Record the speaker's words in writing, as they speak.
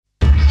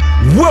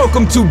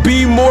Welcome to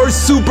Be More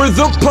Super,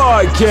 the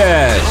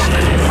podcast.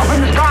 Up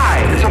in the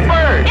sky, it's a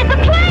bird. It's a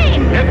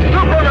plane. It's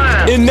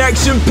Superman. An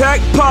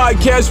action-packed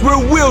podcast where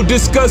we'll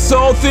discuss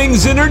all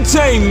things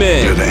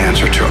entertainment. You're the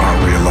answer to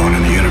Are We Alone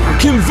in the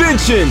Universe?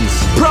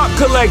 Conventions, prop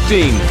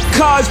collecting,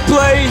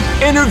 cosplay,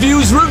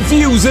 interviews,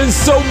 reviews, and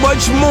so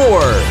much more.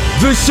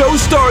 The show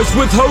starts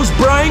with host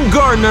Brian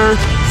Gardner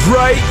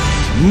right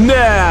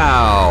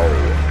now.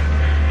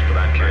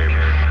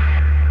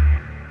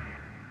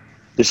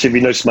 This, if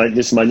you notice,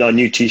 this is my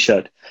new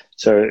T-shirt.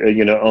 So,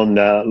 on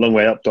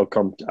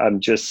longwayup.com. I'm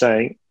just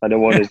saying, I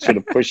don't want to sort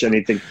of push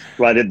anything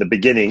right at the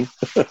beginning.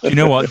 You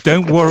know what?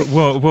 Don't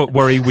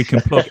worry. We can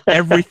plug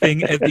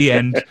everything at the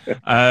end.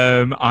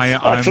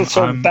 I feel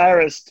so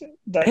embarrassed.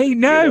 That, hey,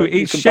 no,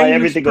 it's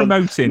shameless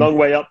promoting. On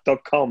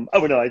longwayup.com.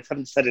 Oh, no, I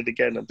haven't said it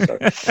again. I'm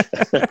sorry.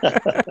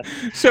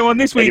 So on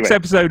this week's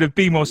episode of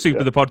Be More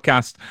Super, the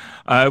podcast,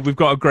 we've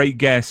got a great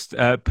guest.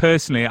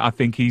 Personally, I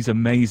think he's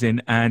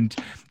amazing, and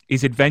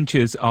his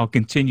adventures are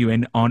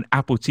continuing on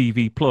Apple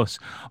TV Plus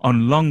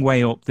on Long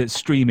Way Up, that's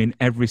streaming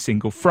every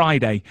single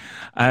Friday.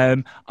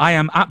 I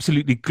am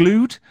absolutely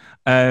glued.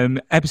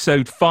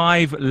 Episode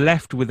 5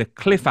 left with a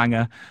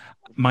cliffhanger.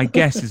 My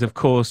guest is, of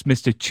course,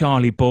 Mr.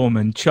 Charlie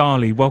Boorman.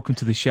 Charlie, welcome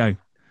to the show.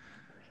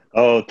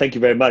 Oh, thank you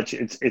very much.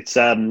 It's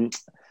a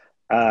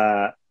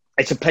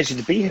pleasure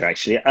to be here.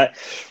 Actually,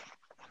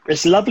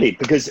 it's lovely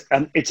because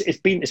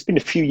it's been a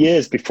few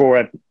years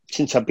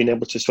since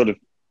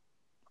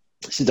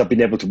I've been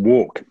able to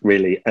walk,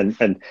 really, and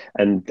then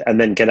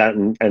get out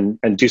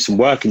and do some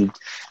work and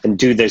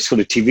do those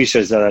sort of TV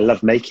shows that I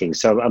love making.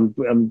 So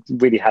I'm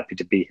really happy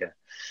to be here.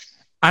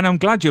 And I'm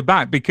glad you're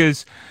back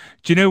because,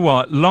 do you know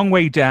what? Long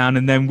Way Down,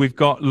 and then we've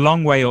got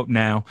Long Way Up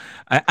now,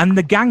 and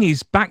the gang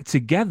is back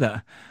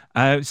together.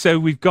 So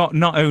we've got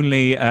not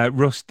only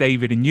Russ,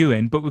 David, and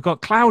Ewan, but we've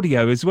got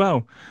Claudio as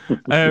well,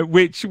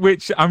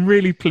 which I'm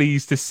really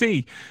pleased to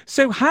see.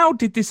 So how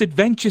did this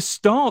adventure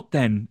start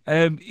then?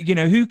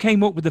 Who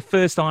came up with the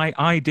first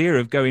idea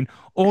of going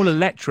all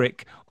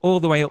electric all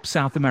the way up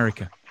South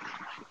America?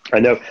 I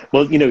know.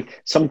 Well,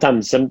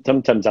 sometimes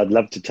I'd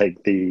love to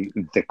take the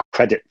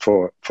credit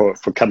for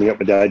coming up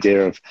with the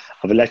idea of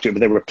electric, but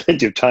there were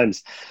plenty of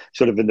times,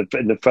 sort of in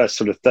the first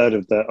sort of third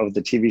of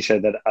the TV show,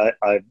 that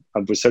I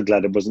was so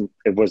glad I wasn't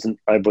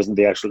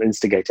the actual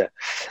instigator.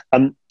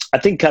 I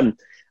think that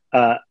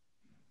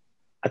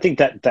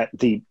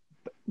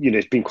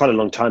it's been quite a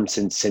long time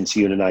since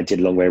you and I did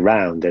Long Way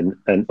Round,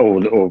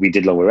 or we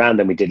did Long Way Round,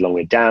 then we did Long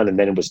Way Down, and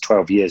then it was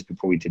 12 years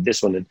before we did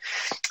this one, and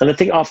I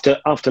think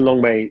after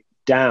Long Way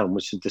Down,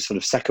 which is the sort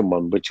of second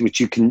one, which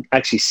you can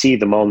actually see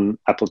them on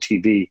Apple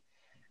TV.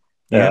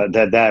 Yeah.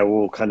 They're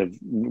all kind of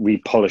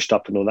repolished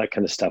up and all that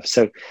kind of stuff.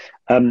 So,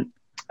 and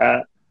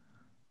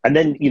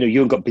then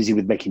Ewan got busy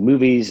with making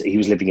movies. He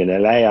was living in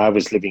LA. I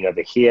was living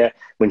over here.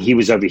 When he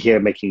was over here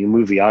making a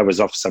movie, I was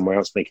off somewhere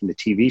else making the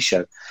TV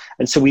show.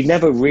 And so we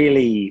never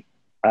really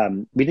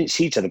we didn't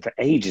see each other for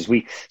ages.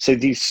 So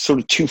these sort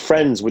of two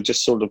friends were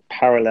just sort of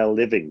parallel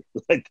living,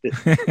 like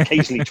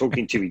occasionally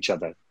talking to each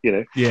other,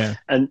 Yeah.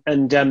 And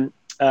then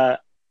I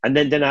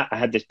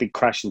had this big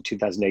crash in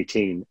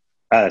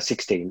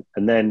 2016,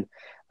 and then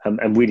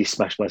and really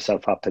smashed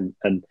myself up, and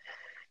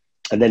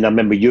then I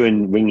remember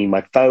Ewan ringing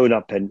my phone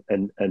up, and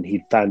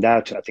he found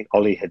out. I think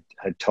Ollie had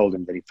told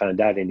him that he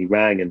found out, and he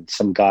rang, and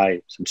some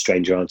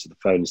stranger answered the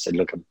phone and said,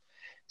 "Look,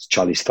 it's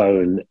Charlie's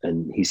phone,"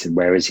 and he said,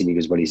 "Where is he?" And he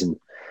goes, "Well, he's in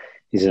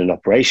an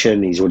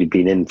operation. He's already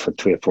been in for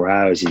 3 or 4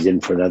 hours. He's in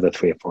for another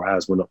 3 or 4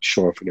 hours. We're not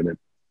sure if we're going to,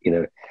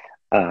 if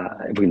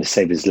we're going to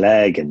save his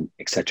leg," and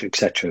et cetera, et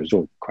cetera. It was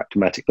all quite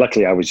dramatic.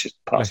 Luckily, I was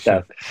just passed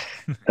out.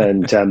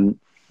 And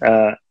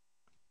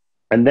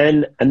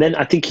then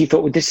I think he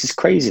thought, well, this is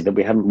crazy that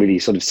we haven't really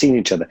sort of seen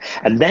each other.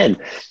 And then,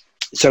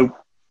 so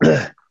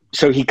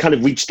he kind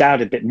of reached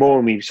out a bit more,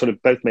 and we sort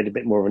of both made a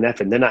bit more of an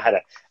effort. And then I had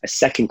a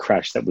second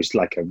crash that was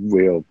like a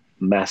real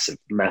massive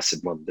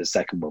one. The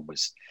second one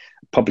was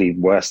probably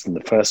worse than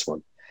the first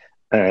one,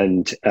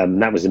 and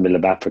that was in the middle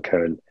of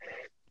Africa,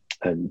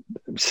 and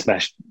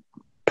smashed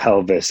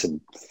pelvis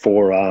and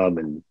forearm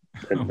and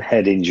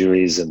head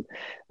injuries and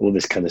all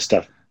this kind of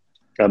stuff.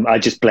 I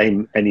just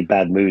blame any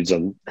bad moods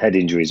on head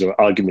injuries or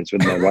arguments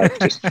with my wife.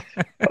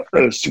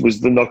 It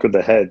was the knock of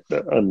the head.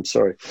 I'm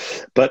sorry,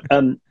 but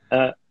and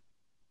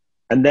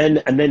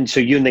then so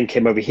Ewan then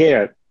came over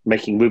here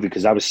making a movie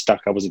because I was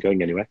stuck. I wasn't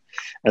going anywhere,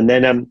 and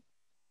then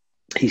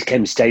he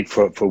came and stayed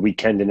for a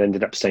weekend and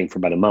ended up staying for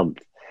about a month,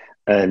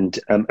 and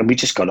we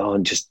just got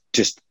on, just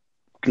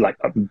like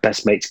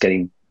best mates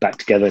getting back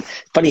together.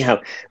 Funny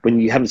how when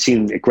you haven't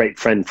seen a great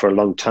friend for a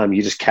long time,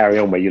 you just carry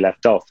on where you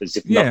left off as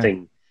if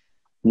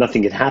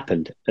nothing had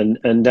happened. And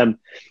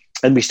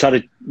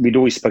we'd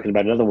always spoken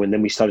about another one.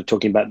 Then we started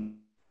talking about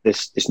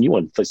this new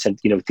one. So said,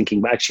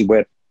 thinking actually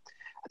I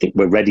think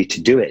we're ready to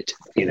do it.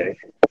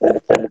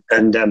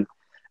 And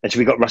so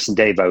we got Russ and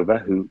Dave over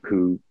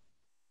who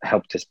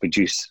helped us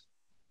produce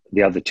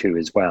the other two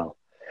as well.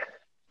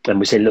 And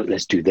we said, look,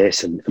 let's do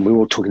this. And we were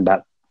all talking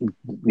about,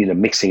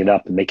 mixing it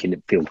up and making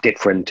it feel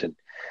different and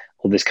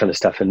all this kind of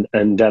stuff. And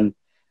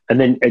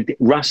then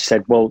Russ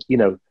said, well,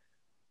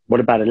 what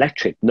about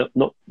electric?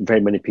 Not very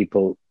many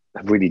people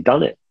have really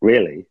done it,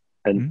 really.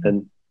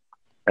 And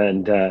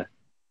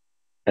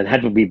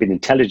had we been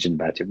intelligent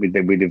about it,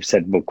 we'd have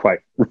said, well, quite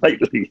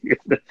rightly.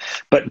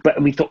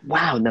 but we thought,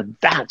 wow, now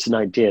that's an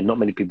idea. Not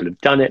many people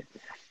have done it.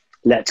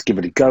 Let's give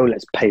it a go.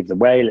 Let's pave the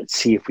way. Let's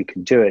see if we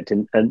can do it.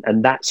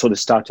 And that sort of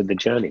started the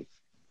journey.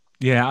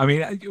 Yeah, I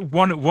mean,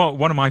 one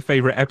of my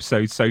favorite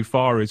episodes so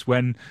far is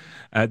when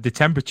the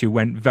temperature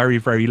went very,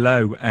 very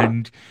low,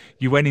 and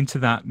you went into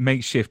that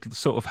makeshift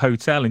sort of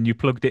hotel and you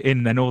plugged it in,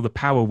 and then all the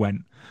power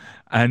went.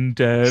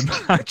 And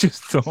I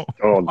just thought,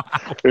 wow.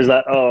 It was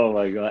like, oh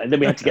my God. And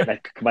then we had to get the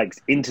bikes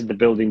into the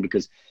building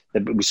because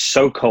it was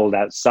so cold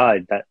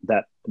outside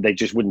that they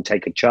just wouldn't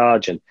take a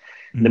charge. And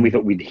then we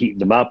thought we'd heat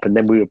them up, and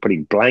then we were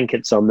putting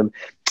blankets on them.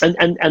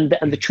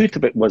 And the truth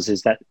of it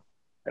is that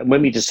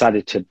when we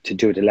decided to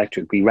do it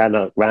electric, we rang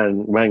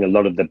a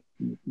lot of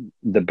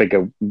the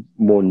bigger,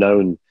 more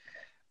known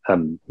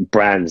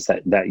brands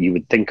that you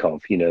would think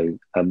of,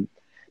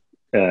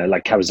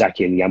 like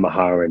Kawasaki and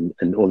Yamaha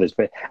and all this,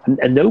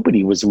 and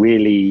nobody was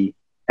really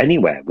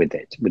anywhere with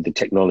the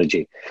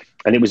technology,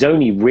 and it was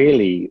only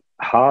really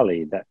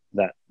Harley that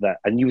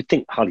and you would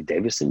think Harley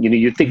Davidson,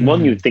 you'd think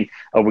you'd think,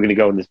 oh, we're going to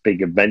go on this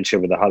big adventure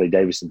with a Harley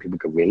Davidson. People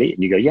go, really?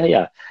 And you go,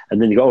 yeah,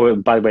 and then you go, oh,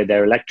 and by the way,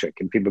 they're electric,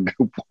 and people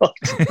go, what?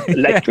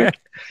 Electric?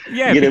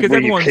 Yeah, because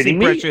everyone's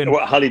impression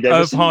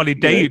of Harley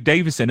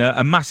Davidson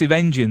are massive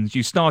engines.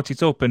 You start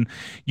it up and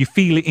you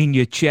feel it in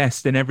your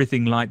chest and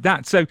everything like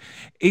that. So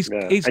it's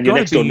and your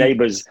next door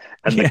neighbors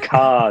and the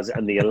cars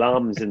and the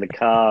alarms in the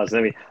cars,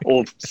 and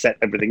all set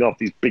everything off.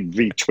 These big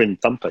V twin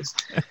thumpers,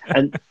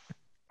 and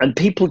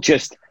people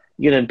just.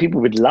 And people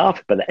would laugh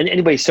about that. And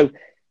anyway,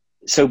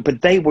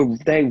 but they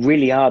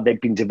really are. They've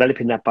been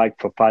developing that bike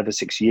for 5 or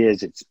 6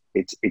 years.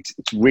 It's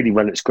really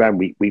run its ground.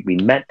 We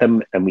met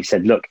them and we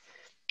said, look,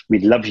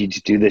 we'd love you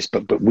to do this,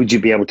 but would you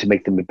be able to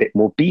make them a bit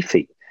more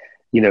beefy,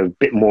 a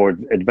bit more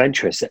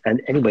adventurous?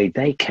 And anyway,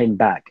 they came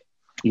back,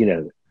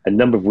 a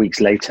number of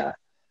weeks later.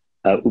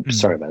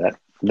 Sorry about that.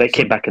 They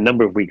came back a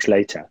number of weeks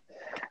later.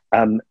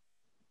 And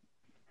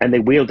they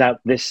wheeled out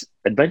this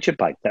adventure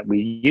bike that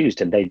we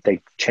used, and they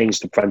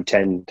changed the front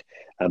end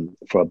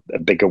for a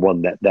bigger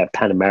one. That they're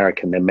Pan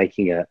American. They're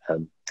making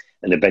an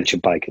adventure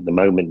bike at the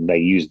moment, and they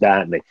used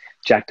that, and they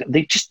jacked it.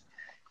 They just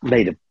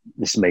made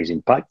this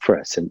amazing bike for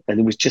us, and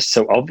it was just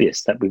so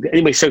obvious that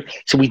anyway. So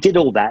we did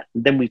all that,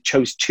 and then we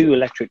chose 2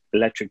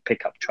 electric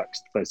pickup trucks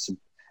first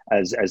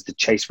as the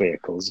chase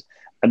vehicles,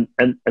 and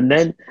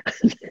then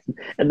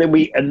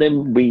we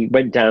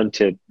went down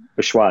to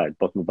Ushuaia,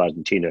 bottom of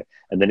Argentina,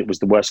 and then it was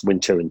the worst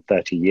winter in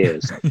 30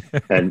 years,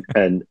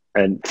 and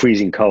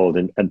freezing cold,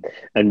 and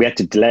we had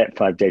to delay it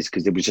 5 days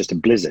because there was just a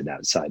blizzard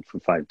outside for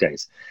 5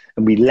 days,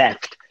 and we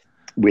left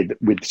with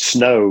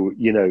snow,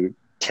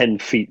 10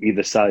 feet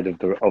either side of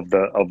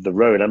the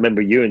road. I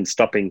remember Ewan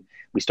stopping.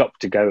 We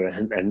stopped to go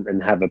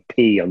and have a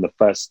pee on the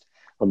first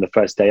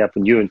day up,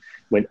 and Ewan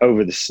went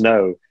over the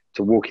snow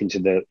to walk into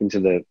the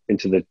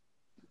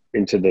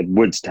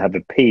woods to have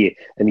a pee,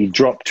 and he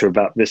dropped to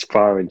about this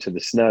far into the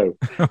snow.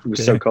 It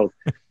was so cold.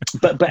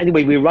 But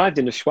anyway, we arrived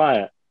in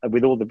Ushuaia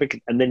with all the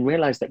big, and then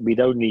realized that we'd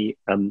only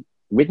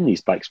ridden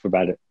these bikes for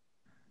a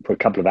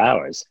couple of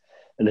hours,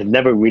 and had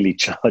never really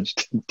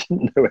charged.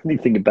 Didn't know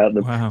anything about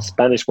them. Wow.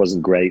 Spanish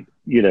wasn't great,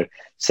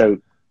 So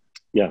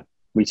yeah,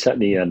 we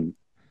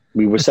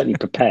were certainly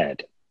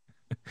prepared.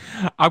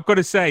 I've got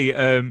to say,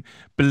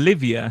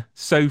 Bolivia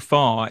so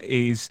far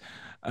is.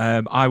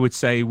 I would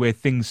say where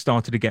things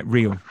started to get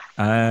real,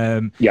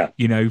 from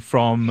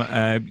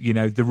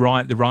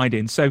the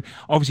ride-in. So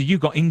obviously you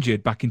got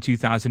injured back in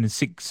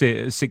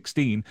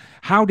 2016.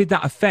 How did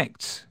that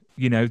affect,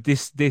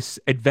 this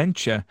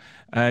adventure?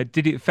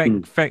 Did it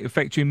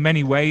affect you in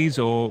many ways,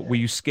 or were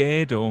you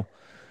scared? Or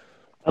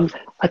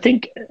I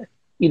think,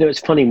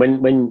 it's funny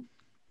when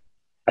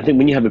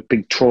you have a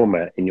big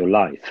trauma in your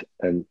life,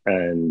 and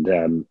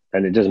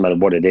it doesn't matter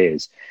what it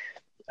is,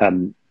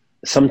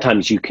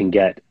 sometimes you can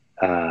get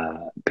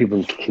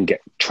people can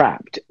get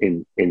trapped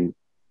in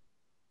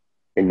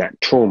that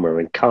trauma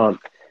and can't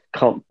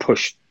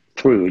push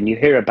through. And you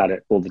hear about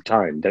it all the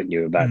time, don't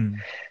you?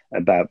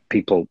 About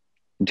people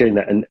doing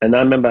that. And I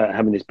remember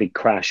having this big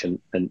crash,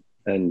 and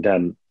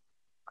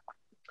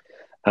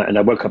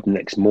I woke up the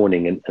next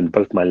morning, and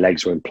both my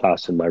legs were in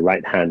plaster, and my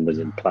right hand was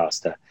in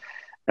plaster.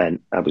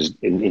 And I was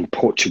in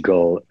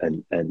Portugal,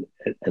 and I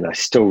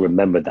still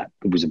remember that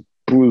it was a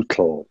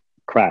brutal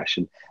crash,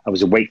 and I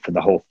was awake for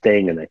the whole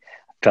thing, and I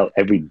felt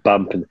every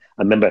bump. And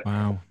I remember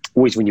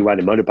always when you ride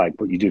a motorbike,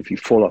 what you do if you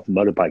fall off the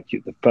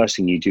motorbike, the first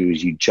thing you do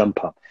is you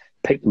jump up,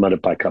 pick the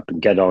motorbike up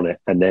and get on it.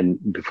 And then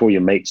before your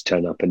mates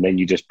turn up, and then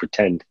you just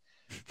pretend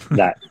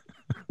that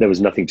there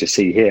was nothing to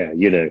see here,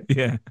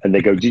 Yeah. And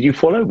they go, did you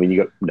fall over? And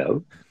you go,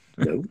 no.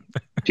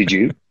 Did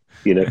you?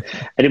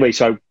 Anyway,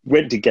 so I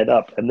went to get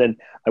up, and then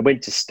I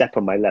went to step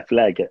on my left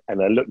leg,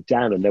 and I looked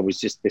down, and there was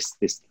just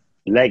this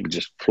leg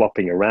just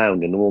flopping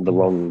around in all the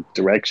wrong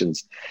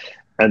directions.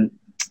 And,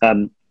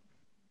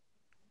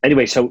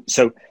 anyway, so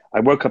I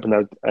woke up and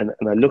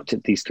I looked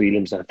at these 3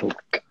 limbs and I thought,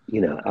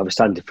 I was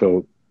starting to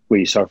feel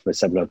really sorry for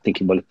myself. And I'm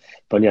thinking, well, if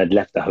only I'd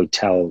left the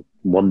hotel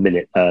 1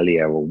 minute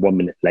earlier or 1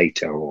 minute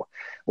later, or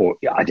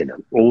I don't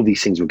know, all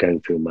these things were going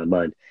through in my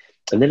mind.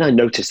 And then I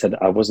noticed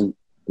that I wasn't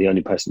the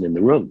only person in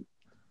the room.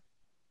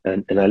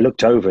 And I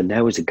looked over and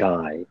there was a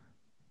guy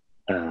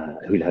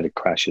who'd had a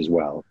crash as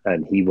well.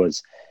 And he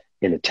was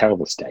in a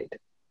terrible state.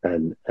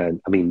 And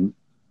I mean,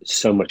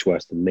 so much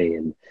worse than me.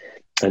 And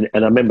I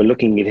remember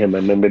looking at him, I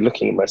remember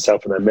looking at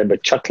myself, and I remember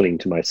chuckling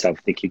to myself,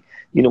 thinking,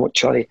 you know what,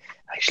 Charlie,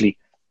 actually,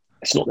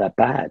 it's not that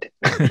bad.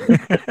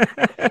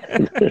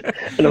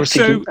 And I was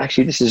thinking,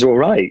 actually, this is all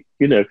right,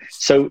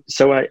 So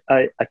I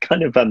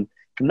kind of, from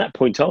that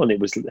point on, it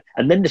was,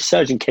 and then the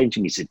surgeon came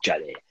to me and said,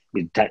 Charlie,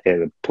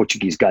 the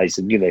Portuguese guy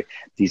said,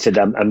 he said,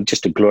 I'm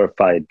just a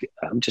glorified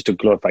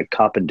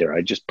carpenter.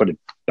 I just put it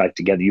back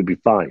together. You'll be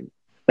fine.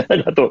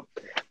 And I thought,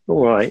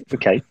 all right,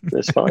 okay,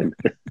 that's fine.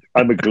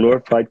 I'm a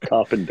glorified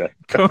carpenter.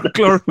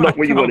 Glorified not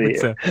what you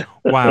carpenter. Want to hear.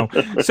 Wow.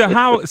 So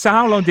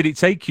how long did it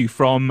take you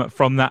from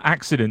that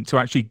accident to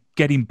actually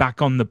getting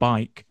back on the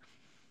bike?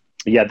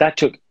 Yeah, that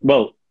took,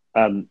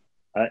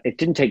 it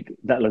didn't take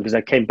that long because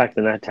I came back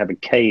and I had to have a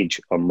cage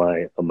on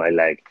my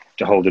leg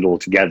to hold it all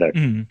together,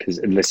 because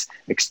in this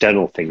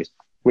external thing, it's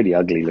really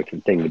ugly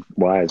looking thing with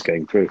wires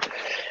going through.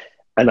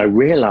 And I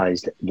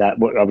realized that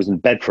I was in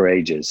bed for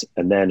ages,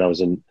 and then I was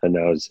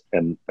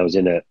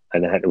using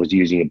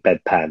a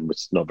bedpan, which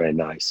is not very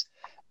nice.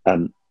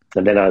 And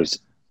then I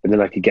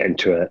could get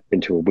into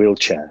a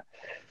wheelchair,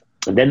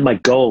 and then my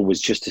goal was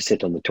just to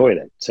sit on the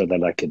toilet so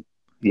that I could,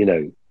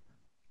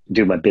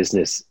 do my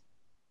business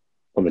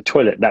on the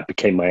toilet. That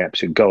became my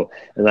absolute goal,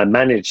 and I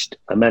managed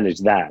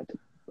that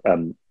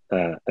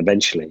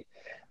eventually.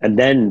 And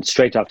then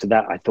straight after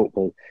that, I thought,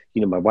 well,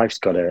 my wife's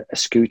got a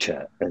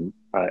scooter, and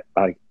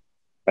I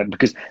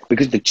because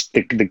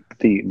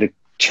the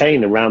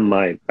chain around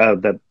my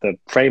the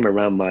frame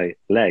around my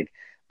leg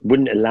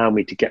wouldn't allow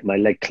me to get my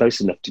leg close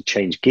enough to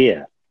change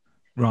gear.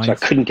 Right. So I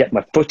couldn't get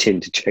my foot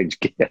in to change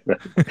gear.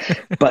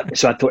 But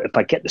so I thought, if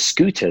I get the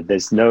scooter, I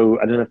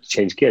don't have to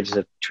change gear, I just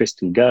have to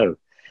twist and go.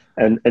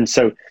 And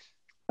so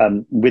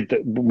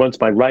once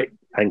my right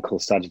ankle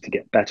started to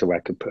get better, where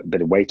I could put a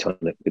bit of weight on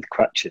it with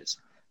crutches,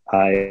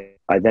 I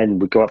then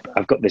would go up.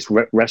 I've got this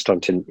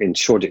restaurant in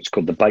Shoreditch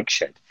called the Bike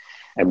Shed.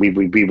 And we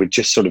were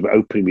just sort of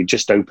open. We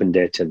just opened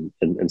it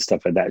and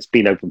stuff like that. It's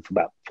been open for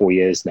about 4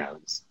 years now.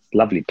 It's a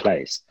lovely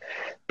place,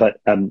 but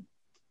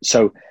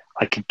so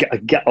I get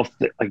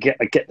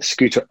the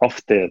scooter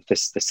off the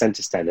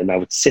center stand, and I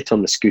would sit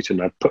on the scooter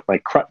and I'd put my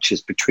crutches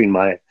between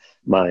my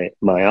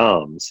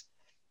arms,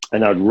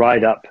 and I'd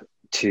ride up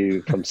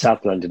from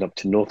South London up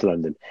to North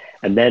London,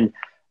 and then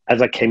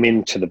as I came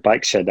into the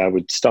Bike Shed, I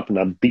would stop and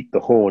I'd beat the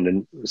horn,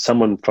 and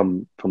someone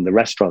from the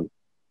restaurant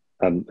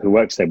who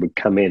works there would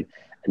come in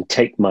and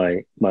take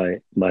my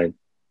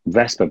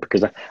Vespa,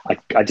 because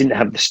I didn't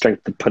have the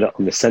strength to put it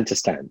on the center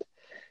stand.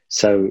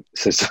 So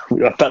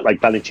I felt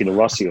like Valentino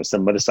Rossi or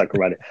some motorcycle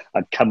rider.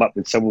 I'd come up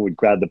and someone would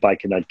grab the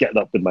bike and I'd get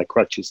up with my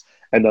crutches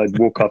and I'd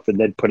walk off and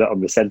then put it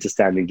on the center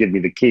stand and give me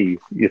the key.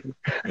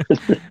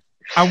 So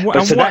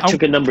that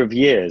took a number of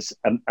years.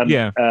 And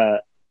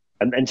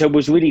so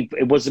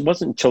it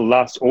wasn't until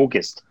last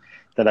August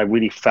that I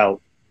really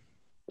felt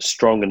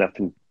strong enough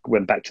and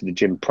went back to the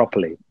gym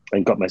properly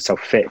and got myself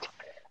fit.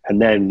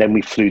 And then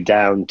we flew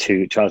down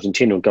to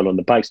Argentina and got on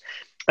the bikes.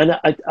 And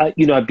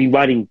I'd been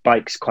riding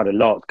bikes quite a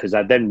lot, because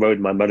I then rode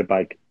my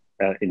motorbike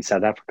in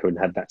South Africa and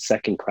had that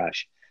second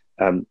crash,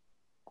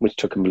 which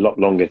took a lot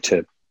longer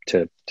to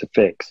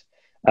fix.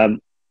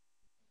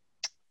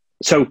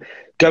 So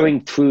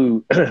going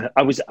through,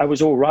 I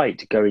was all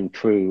right going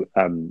through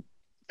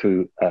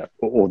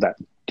all that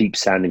deep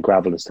sand and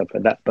gravel and stuff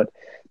like that. But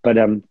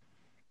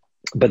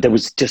there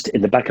was just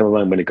in the back of my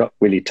mind when it got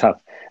really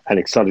tough and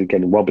it started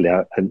getting wobbly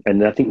out,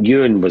 and I think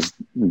Ewan was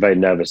very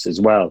nervous as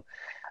well,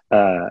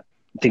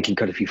 thinking,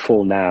 God, if you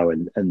fall now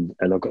and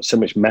I've got so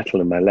much metal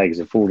in my legs,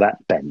 if all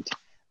that bent,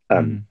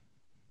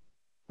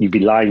 you'd be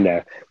lying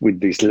there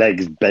with these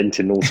legs bent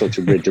in all sorts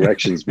of weird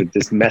directions with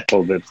this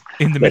metal that's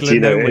in the middle of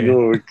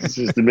nowhere. It's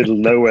just the middle of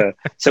nowhere.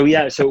 So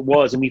so it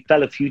was, and we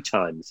fell a few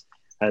times,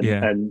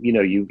 and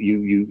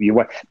you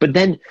were. But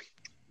then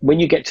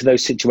when you get to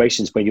those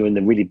situations where you're in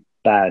the really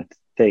bad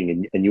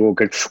thing and you're all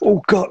going, oh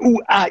God,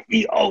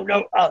 oh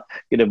no,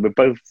 we're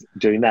both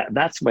doing that.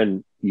 That's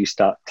when you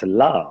start to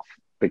laugh,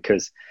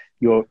 because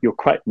you're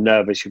quite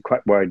nervous, you're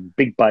quite worried.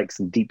 Big bikes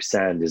and deep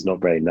sand is not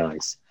very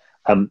nice.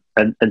 And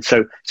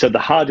so the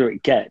harder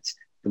it gets,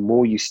 the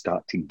more you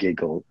start to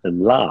giggle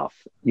and laugh,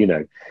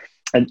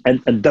 and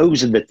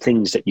those are the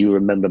things that you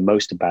remember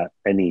most about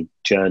any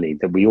journey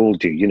that we all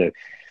do.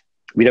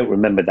 We don't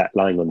remember that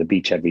lying on the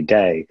beach every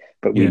day,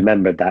 but we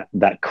remember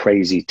that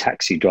crazy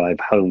taxi drive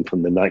home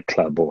from the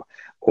nightclub,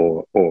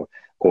 or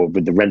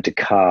with the rent a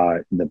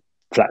car, the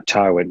flat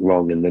tire went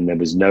wrong, and then there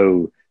was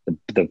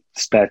the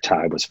spare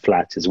tire was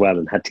flat as well,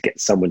 and had to get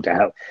someone to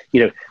help.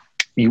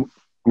 You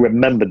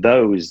remember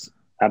those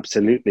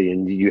absolutely,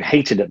 and you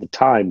hate it at the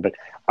time, but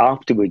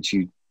afterwards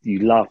you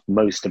laugh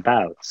most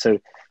about. So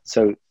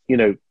you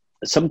know,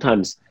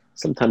 sometimes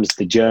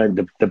the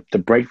journey, the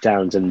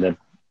breakdowns and the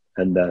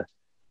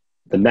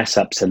mess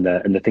ups and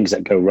the things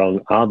that go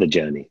wrong are the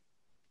journey.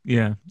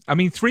 Yeah. I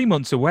mean, 3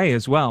 months away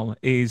as well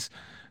is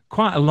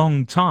quite a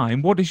long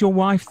time. What does your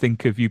wife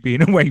think of you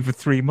being away for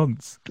 3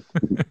 months?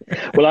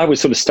 Well, I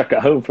was sort of stuck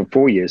at home for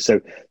 4 years. So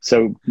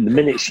the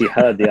minute she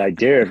heard the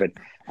idea of it,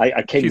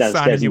 I came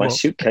downstairs and my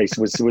suitcase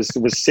was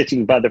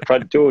sitting by the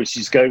front door.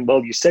 She's going,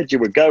 "Well, you said you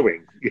were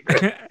going."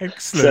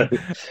 Excellent.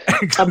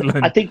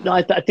 Excellent.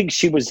 I think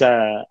she was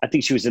a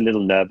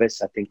little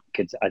nervous. I think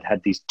because I'd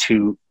had these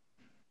two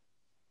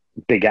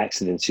big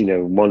accidents, you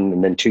know, one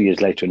and then 2 years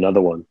later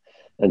another one,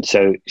 and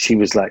so she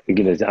was like,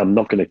 you know, I'm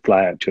not going to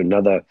fly out to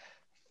another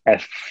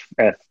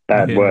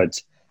bad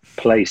words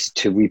place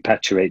to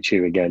repatriate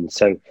you again.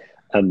 So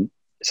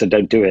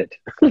don't do it.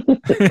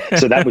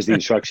 So that was the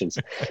instructions.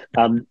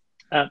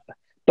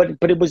 But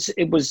it was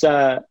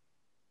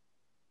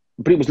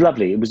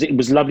lovely. It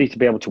was lovely to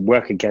be able to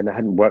work again. I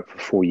hadn't worked for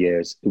 4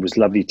 years. It was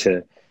lovely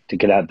to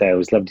get out there. It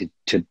was lovely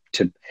to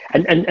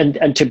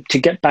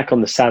get back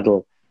on the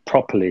saddle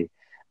properly.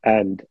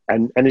 And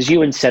as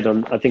Ewan said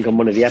on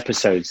one of the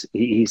episodes,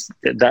 he's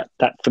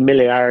that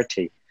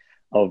familiarity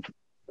of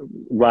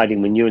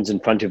riding when Ewan's in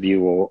front of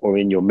you or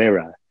in your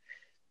mirror.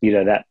 You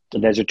know, that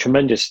there's a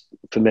tremendous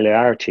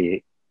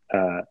familiarity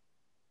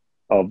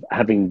of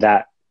having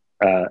that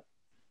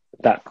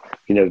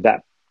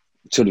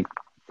sort of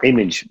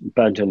image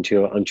burnt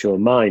onto your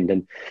mind.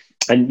 And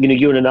you know,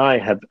 Ewan and I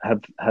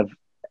have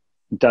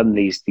done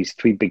these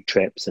 3 big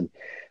trips, and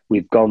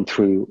we've gone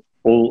through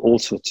all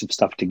sorts of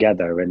stuff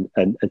together.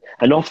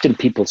 And often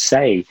people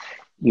say,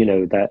 you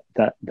know, that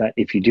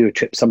if you do a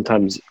trip,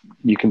 sometimes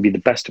you can be the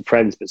best of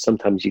friends, but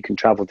sometimes you can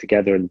travel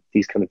together and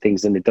these kind of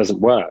things, and it doesn't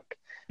work.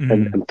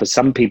 Mm. And for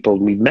some people,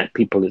 we've met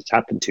people it's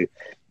happened to,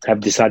 have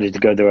decided to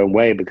go their own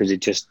way because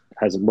it just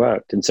hasn't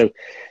worked. And so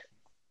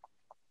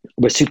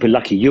we're super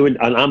lucky. Ewan,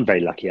 and I'm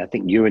very lucky. I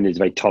think Ewan is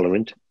very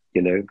tolerant,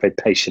 you know, very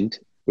patient,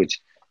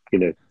 which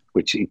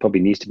he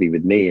probably needs to be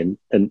with me. And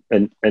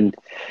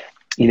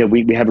you know,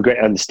 we have a great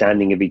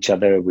understanding of each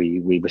other.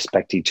 We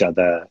respect each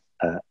other.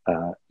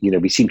 You know,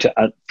 we seem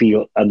to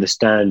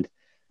understand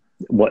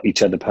what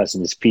each other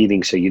person is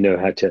feeling. So you know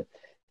how to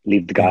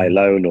leave the guy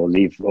alone, or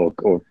leave, or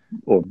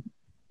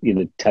you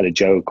know, tell a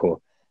joke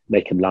or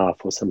make him laugh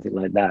or something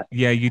like that.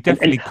 Yeah, you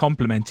definitely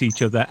complement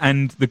each other.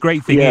 And the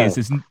great thing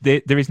is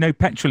there is no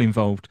petrol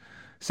involved.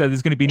 So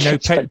there's going to be no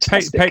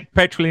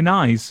petrol in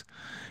eyes.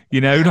 You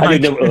know, like... I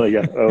didn't know. Oh,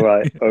 yeah. All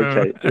right.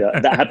 Okay. Yeah.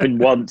 That happened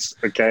once.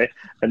 Okay.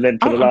 And then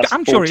for the last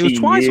I'm sure it was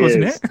twice, years...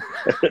 wasn't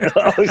it?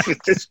 Oh,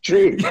 it's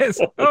true. Yes.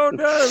 Oh,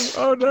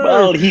 no.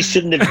 Well, he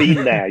shouldn't have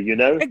been there, you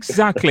know?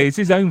 Exactly. It's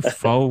his own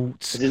fault.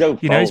 It's his own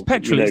fault. You know, it's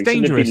petrol. You know, it's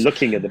dangerous. Been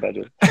looking at the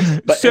petrol.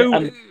 But,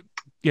 so,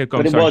 yeah, go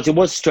on. But it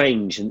was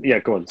strange. And yeah,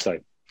 go on. Sorry.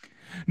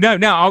 No.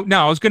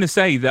 I was going to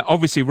say that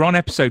obviously we're on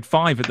episode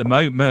 5 at the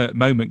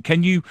moment.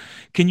 Can you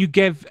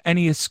give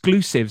any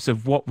exclusives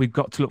of what we've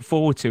got to look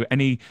forward to?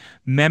 Any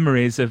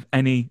memories of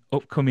any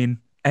upcoming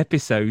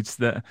episodes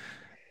that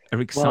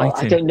are exciting? Well,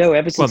 I don't know.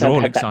 Ever since they're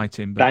all had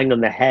exciting, that bang on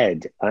the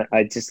head,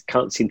 I just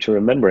can't seem to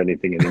remember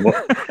anything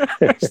anymore.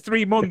 It's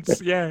 3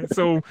 months. Yeah, it's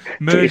all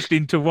merged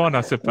into one,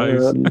 I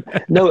suppose.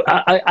 No,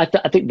 I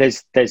think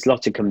there's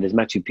lots to come. There's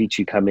Machu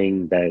Picchu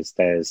coming. There's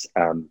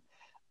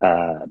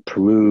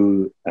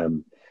Peru.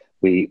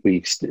 We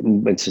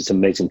went to some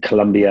amazing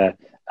Colombia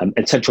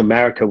and Central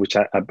America, which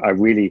I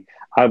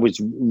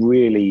was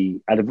really,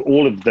 out of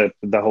all of the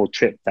whole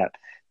trip,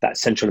 that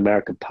Central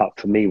American part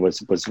for me was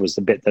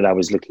the bit that I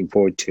was looking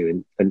forward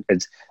to, and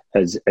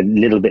as a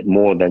little bit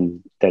more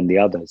than the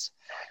others.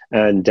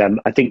 And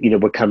I think, you know,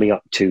 we're coming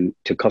up to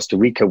Costa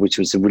Rica, which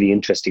was a really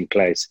interesting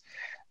place.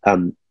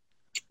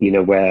 You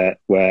know, where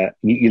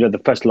you know,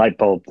 the first light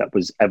bulb that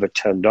was ever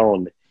turned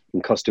on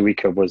in Costa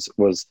Rica was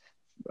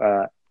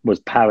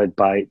powered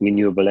by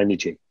renewable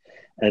energy,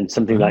 and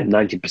something like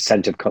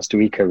 90% of Costa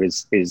Rica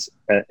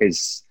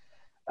is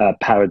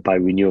powered by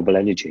renewable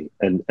energy,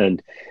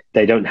 and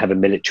they don't have a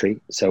military,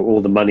 so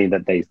all the money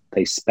that they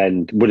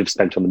would have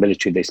spent on the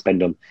military, they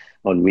spend on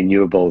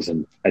renewables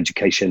and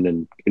education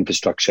and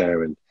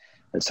infrastructure and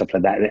stuff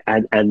like that.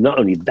 And not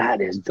only that,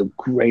 is the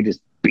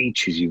greatest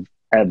beaches you've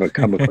ever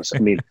come across. I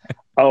mean,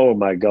 oh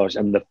my gosh,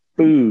 and the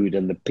food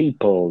and the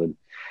people, and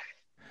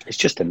it's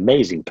just an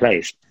amazing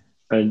place.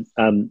 And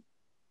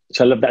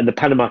so I love that. And the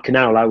Panama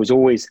Canal, I'd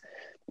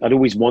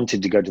always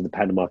wanted to go to the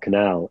Panama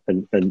Canal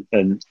and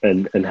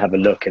have a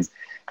look, and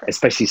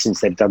especially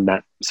since they've done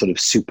that sort of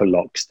super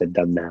locks they've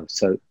done now.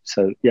 So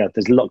yeah,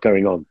 there's a lot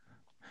going on.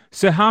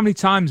 So how many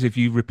times have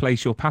you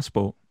replaced your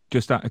passport,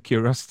 just out of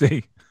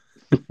curiosity?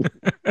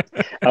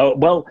 Oh,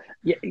 well,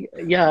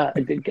 yeah.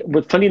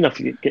 Well, funny enough,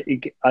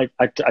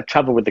 I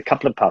travel with a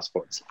couple of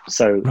passports.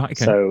 So,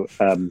 right, okay.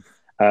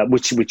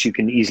 Which you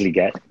can easily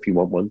get if you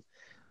want one.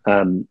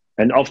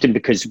 And often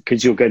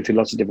because you're going through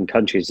lots of different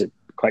countries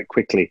quite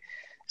quickly,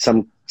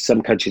 some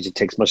countries it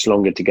takes much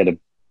longer to get a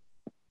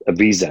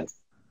visa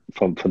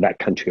from that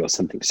country or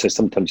something. So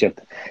sometimes you have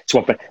to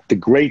swap it. The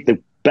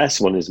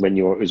best one is when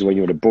you're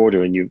at a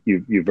border and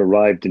you've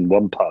arrived in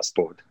one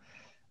passport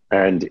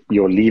and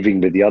you're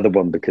leaving with the other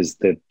one because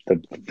the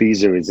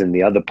visa is in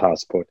the other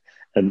passport,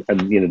 and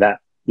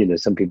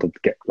some people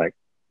get like,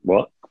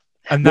 what?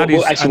 And that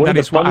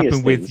is what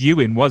happened with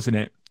Ewan, wasn't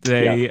it?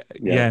 That's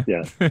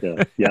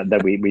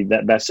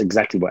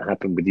exactly what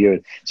happened with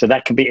Ewan. So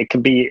that can be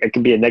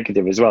a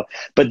negative as well.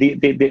 But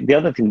the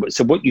other thing,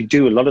 so what you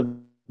do a lot of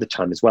the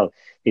time as well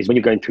is when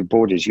you're going through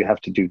borders, you have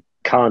to do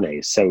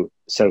carnets. So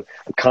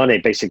a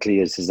carnet basically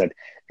is that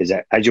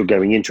as you're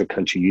going into a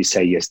country, you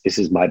say, yes, this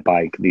is my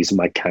bike, these are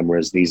my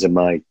cameras, these are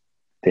my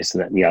this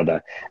and that and the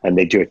other, and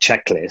they do a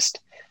checklist,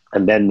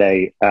 and then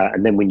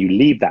when you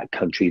leave that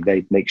country,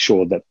 they make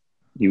sure that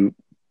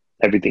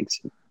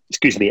everything's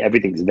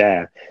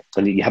there,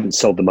 and you haven't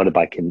sold the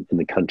motorbike in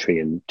the country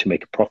and to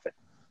make a profit.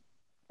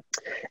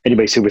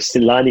 Anyway, so we're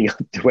still lining up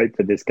to wait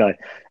for this guy,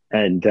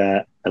 and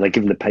I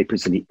give him the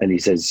papers, and he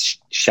says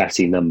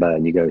chassis number,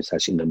 and you go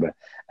chassis number,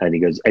 and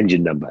he goes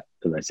engine number,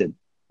 and I said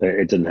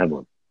it doesn't have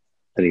one,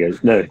 and he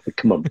goes no,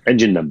 come on,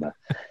 engine number,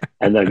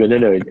 and I go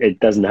no, it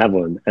doesn't have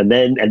one, and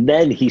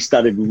then he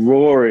started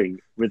roaring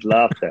with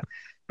laughter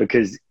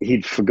because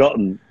he'd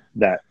forgotten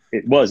that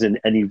it was, and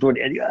he brought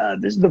it,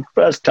 and this is the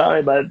first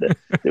time there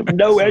was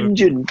no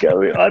engine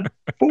going.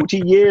 40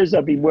 years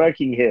I've been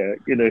working here,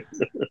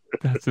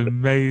 That's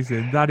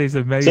amazing. That is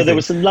amazing. So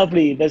there's some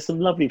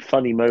lovely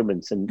funny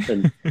moments, and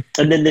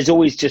then there's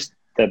always just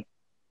the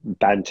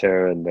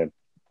banter and the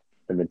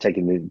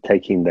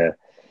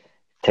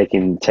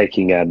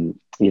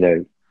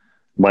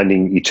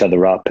winding each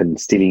other up and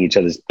stealing each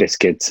other's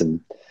biscuits and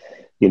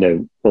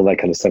all that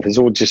kind of stuff. It's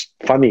all just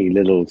funny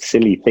little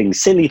silly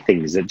things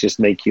that just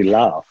make you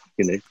laugh,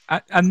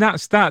 And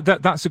that's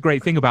a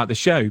great thing about the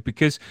show,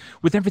 because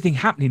with everything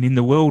happening in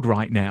the world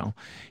right now,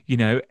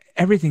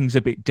 everything's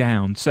a bit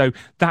down. So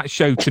that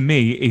show to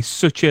me is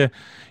such an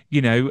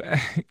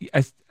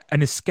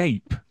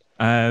escape,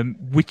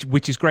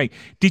 which is great.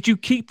 Did you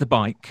keep the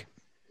bike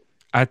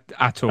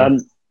at all?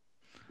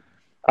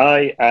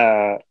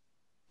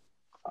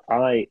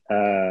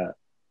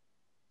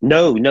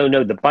 No.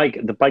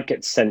 The bike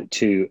gets sent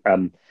to.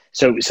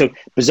 So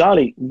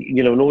bizarrely,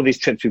 on all these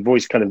trips, we've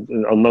always kind of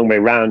on long way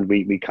round.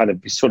 We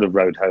sort of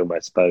rode home, I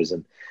suppose.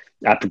 And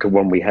Africa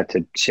one, we had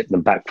to ship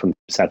them back from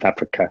South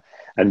Africa.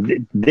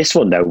 And this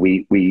one though,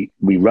 we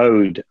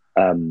rode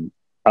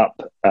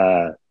up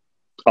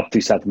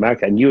through South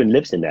America. And Ewan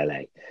lives in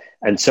LA,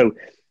 and so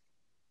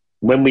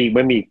when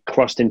we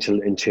crossed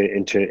into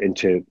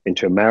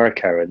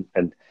America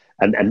and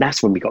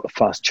that's when we got the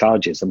fast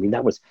charges. I mean,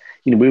 that was,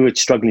 we were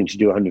struggling to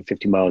do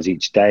 150 miles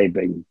each day,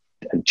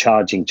 and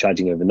charging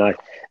overnight.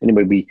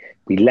 Anyway,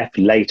 we left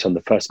late on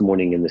the first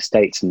morning in the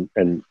States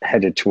and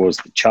headed towards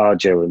the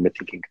charger, and we're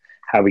thinking,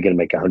 how are we going to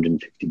make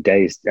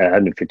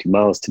 150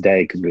 miles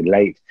today because we're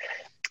late?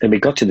 And we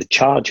got to the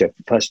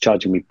first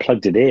charger, and we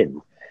plugged it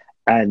in,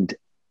 and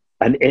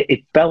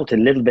it felt a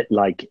little bit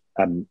like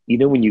when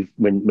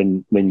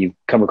you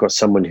come across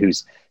someone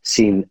who's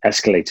seen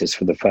escalators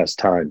for the first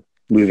time,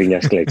 moving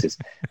escalators,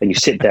 and you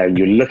sit there and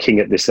you're looking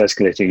at this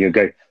escalator and you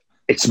go,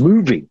 it's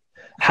moving.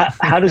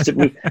 How does it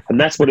move? And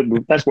that's what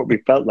we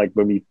felt like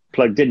when we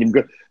plugged in, and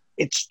go,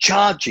 it's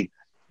charging.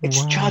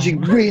 It's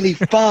charging really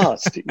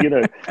fast,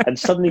 and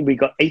suddenly we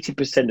got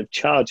 80% of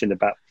charge in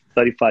about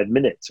 35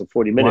 minutes or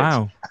 40 minutes.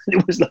 Wow. And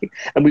it was like,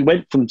 and we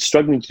went from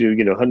struggling to do,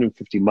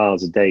 150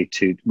 miles a day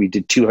to we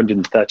did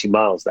 230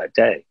 miles that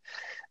day.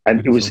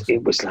 And it was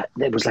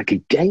like a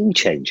game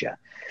changer.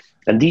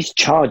 And these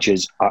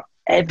chargers are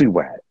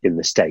everywhere in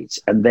the States,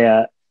 and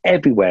they're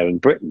everywhere in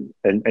Britain.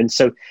 And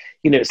so,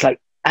 it's like,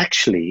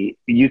 actually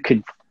you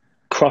could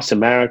cross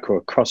America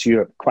or cross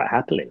Europe quite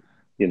happily,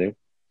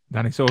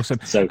 That is awesome.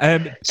 So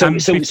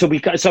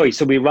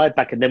we arrived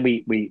back, and then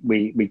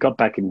we got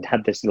back and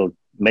had this little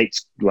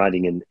mates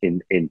riding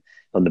in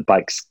on the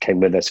bikes came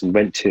with us, and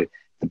went to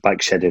the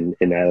bike shed in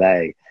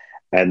LA,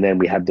 and then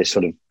we had this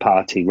sort of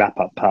wrap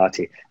up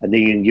party, and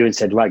then Ewan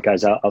said, right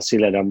guys, I'll see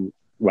you later, I'm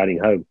riding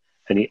home.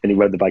 And he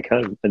rode the bike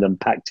home and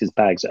unpacked his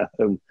bags at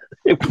home.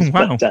 It was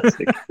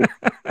fantastic.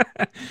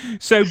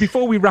 So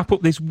before we wrap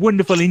up this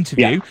wonderful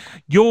interview,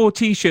 your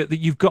T-shirt that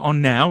you've got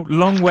on now,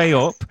 Long Way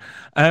Up,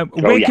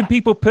 where can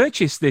people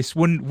purchase this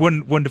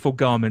wonderful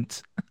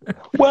garment?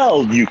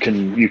 Well, you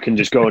can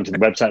just go onto the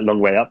website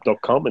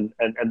longwayup.com, and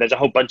there's a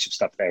whole bunch of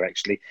stuff there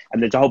actually,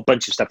 and there's a whole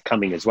bunch of stuff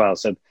coming as well.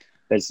 So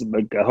there's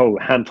a whole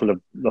handful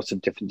of lots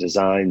of different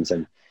designs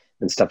and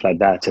stuff like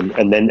that,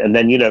 and then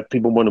if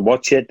people want to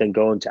watch it, then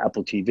go on to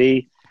Apple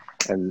TV,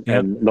 and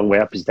Long Way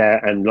Up is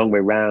there, and Long Way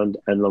Round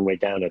and Long Way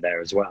Down are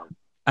there as well.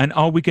 And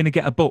are we going to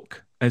get a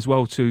book as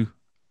well to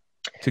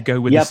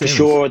go with? Yeah, for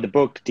sure. The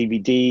book,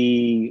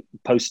 DVD,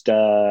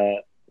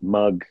 poster,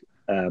 mug,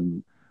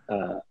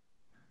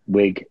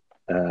 wig,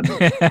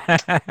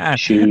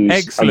 shoes,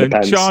 excellent.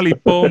 underpants.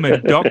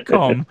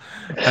 CharlieBorman.com.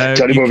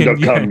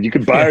 CharlieBorman.com. You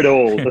can buy it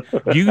all.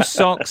 Use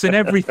socks and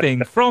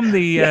everything from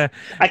the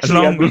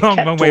Actually, we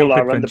kept long way all up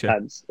our adventure.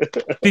 underpants.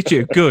 Did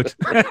you? Good.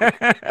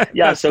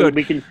 Yeah, That's so good.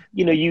 we can,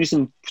 use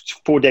them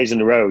 4 days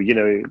in a row.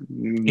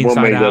 One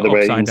Inside way, the out, other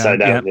way, upside inside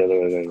down, out, the other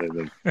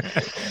way.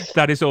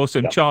 That is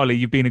awesome. Charlie,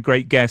 you've been a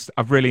great guest.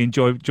 I've really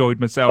enjoyed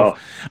myself.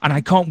 And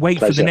I can't wait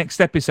for the pleasure.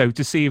 next episode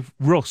to see if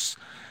Russ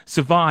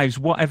survives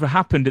whatever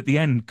happened at the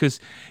end, because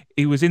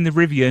he was in the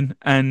Rivian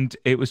and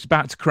it was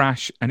about to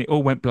crash and it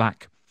all went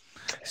black.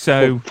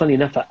 So, Well, funny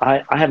enough,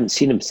 I haven't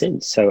seen him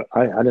since, so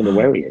I don't know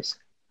where he is.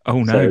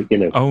 oh no,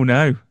 So, oh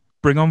no.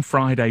 Bring on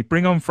Friday,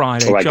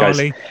 All right,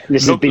 Charlie. guys.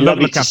 Listen, it's been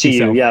lovely look to after see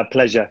yourself. you. Yeah,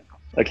 pleasure.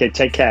 Okay,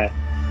 take care.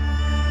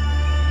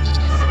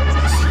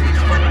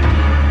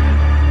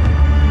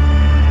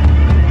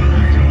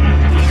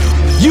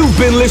 You've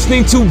been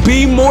listening to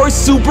Be More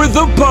Super,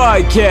 the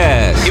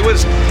podcast. It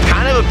was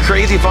kind of a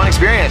crazy, fun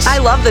experience. I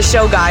love the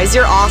show, guys.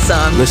 You're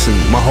awesome. Listen,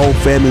 my whole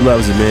family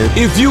loves it, man.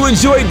 If you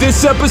enjoyed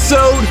this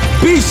episode,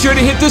 be sure to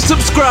hit the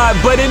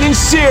subscribe button and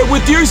share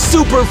with your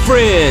super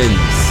friends.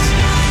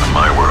 In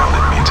my world,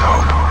 it means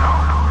hope.